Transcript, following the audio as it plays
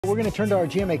We're going to turn to our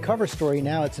GMA cover story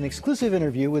now. It's an exclusive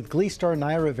interview with Glee star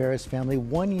Naya Rivera's family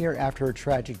 1 year after her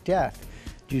tragic death.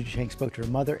 Juju Chang spoke to her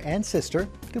mother and sister.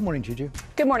 Good morning, Juju.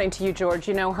 Good morning to you, George.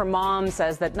 You know, her mom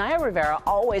says that Naya Rivera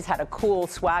always had a cool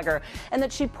swagger and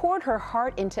that she poured her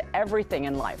heart into everything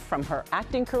in life, from her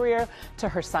acting career to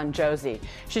her son, Josie.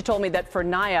 She told me that for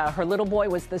Naya, her little boy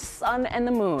was the sun and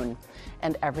the moon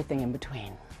and everything in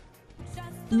between.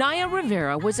 Naya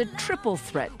Rivera was a triple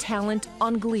threat talent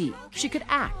on Glee. She could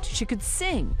act, she could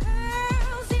sing,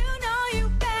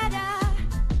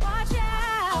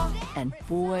 and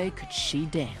boy, could she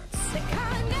dance.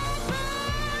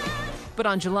 But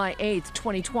on July 8th,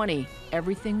 2020,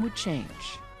 everything would change.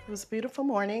 It was a beautiful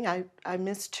morning. I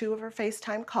missed 2 of her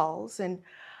FaceTime calls, and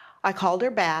I called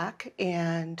her back,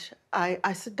 and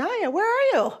I said, Naya, where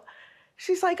are you?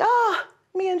 She's like, oh,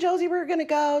 me and Josie were gonna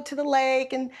go to the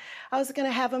lake, and I was gonna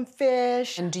have them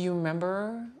fish. And do you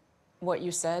remember what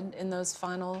you said in those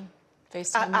final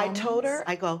FaceTime moments? I told her,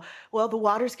 I go, well, the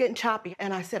water's getting choppy.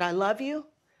 And I said, I love you,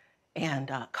 and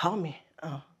call me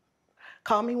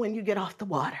when you get off the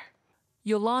water.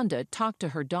 Yolanda talked to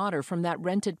her daughter from that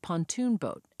rented pontoon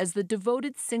boat as the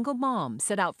devoted single mom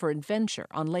set out for adventure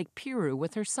on Lake Piru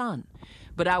with her son.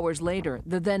 But hours later,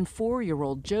 the then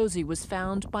 4-year-old Josie was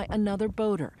found by another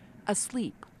boater,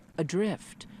 asleep,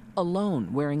 adrift,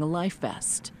 alone wearing a life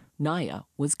vest. Naya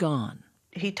was gone.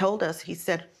 He told us, he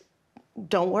said,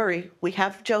 don't worry, we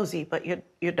have Josie, but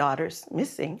your daughter's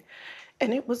missing.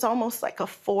 And it was almost like a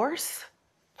force.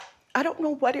 I don't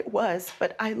know what it was,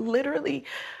 but I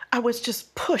was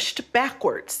just pushed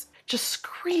backwards, just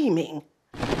screaming.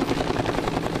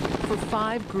 For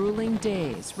 5 grueling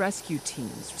days, rescue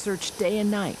teams searched day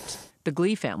and night, the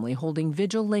Glee family holding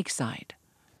vigil lakeside.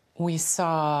 We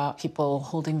saw people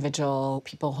holding vigil,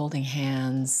 people holding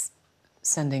hands,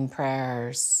 sending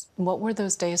prayers. What were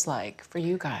those days like for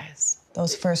you guys?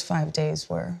 Those first 5 days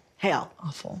were hell.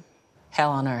 Awful.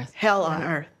 Hell on earth. Hell on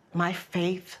earth. My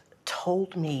faith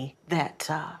told me that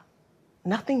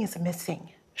nothing is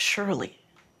missing. Surely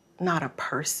not a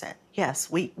person. Yes,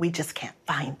 we just can't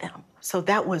find them. So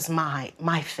that was my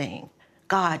thing.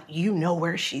 God, you know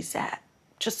where she's at.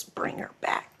 Just bring her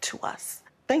back to us.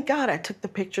 Thank God I took the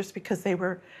pictures because they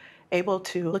were able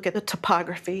to look at the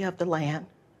topography of the land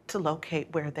to locate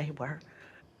where they were.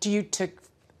 You took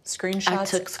screenshots? I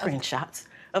took screenshots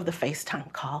of the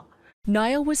FaceTime call.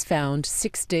 Naya was found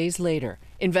 6 days later.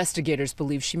 Investigators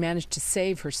believe she managed to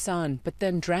save her son, but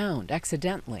then drowned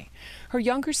accidentally. Her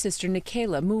younger sister,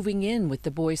 Nikayla, moving in with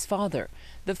the boy's father,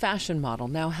 the fashion model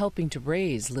now helping to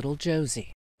raise little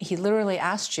Josie. He literally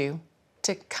asked you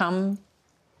to come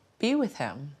be with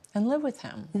him and live with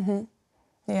him. Mm-hmm.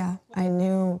 Yeah, I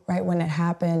knew right when it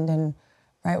happened and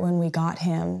right when we got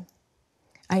him,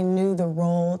 I knew the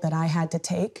role that I had to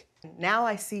take. Now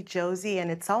I see Josie, and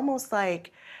it's almost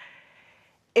like,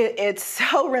 it's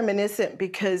so reminiscent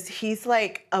because he's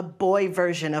like a boy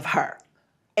version of her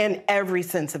in every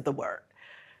sense of the word.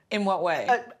 In what way?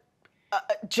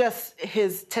 Just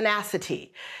his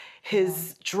tenacity,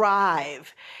 his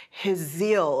drive, his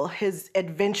zeal, his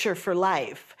adventure for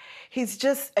life. He's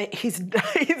just, he's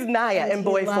Naya in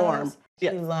boy form. He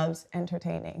loves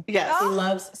entertaining. Yes. He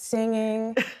loves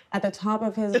singing at the top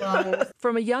of his lungs.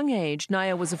 From a young age,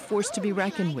 Naya was a force to be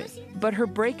reckoned with. But her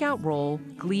breakout role,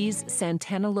 Glee's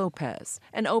Santana Lopez,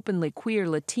 an openly queer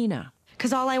Latina.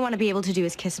 Because all I want to be able to do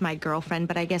is kiss my girlfriend,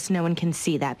 but I guess no one can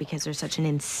see that because there's such an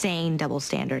insane double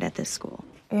standard at this school.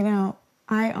 You know,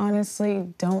 I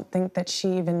honestly don't think that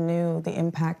she even knew the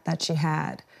impact that she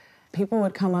had. People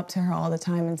would come up to her all the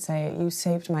time and say, you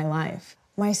saved my life.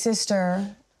 My sister,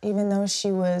 even though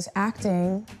she was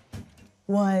acting,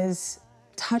 was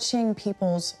touching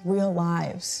people's real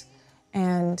lives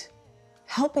and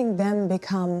helping them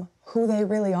become who they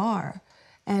really are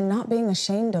and not being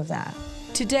ashamed of that.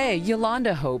 Today,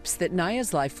 Yolanda hopes that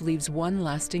Naya's life leaves one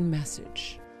lasting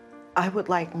message. I would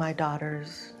like my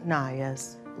daughter's,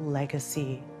 Naya's,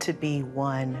 legacy to be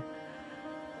one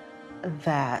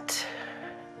that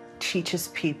teaches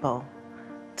people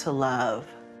to love.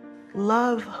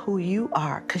 Love who you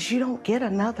are, because you don't get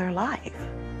another life.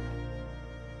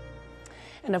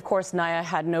 And of course, Naya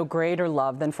had no greater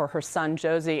love than for her son,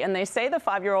 Josie. And they say the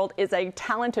 5-year-old is a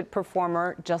talented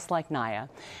performer just like Naya.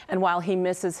 And while he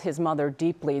misses his mother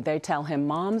deeply, they tell him,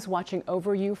 Mom's watching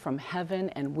over you from heaven,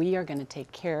 and we are going to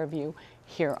take care of you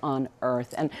here on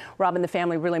earth. And Rob and the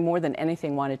family really more than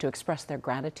anything wanted to express their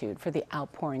gratitude for the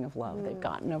outpouring of love they've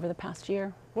gotten over the past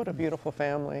year. What a beautiful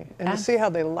family. And to see how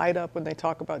they light up when they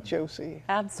talk about Josie.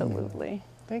 Absolutely.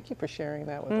 Thank you for sharing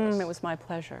that with us. It was my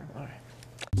pleasure. All right.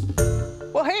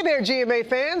 Well, hey, Hey there, GMA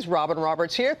fans. Robin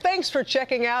Roberts here. Thanks for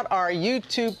checking out our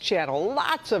YouTube channel.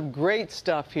 Lots of great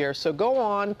stuff here. So go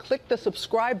on, click the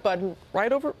subscribe button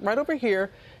right over here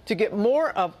to get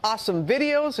more of awesome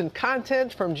videos and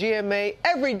content from GMA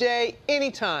every day,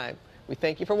 anytime. We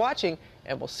thank you for watching,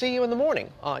 and we'll see you in the morning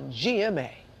on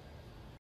GMA.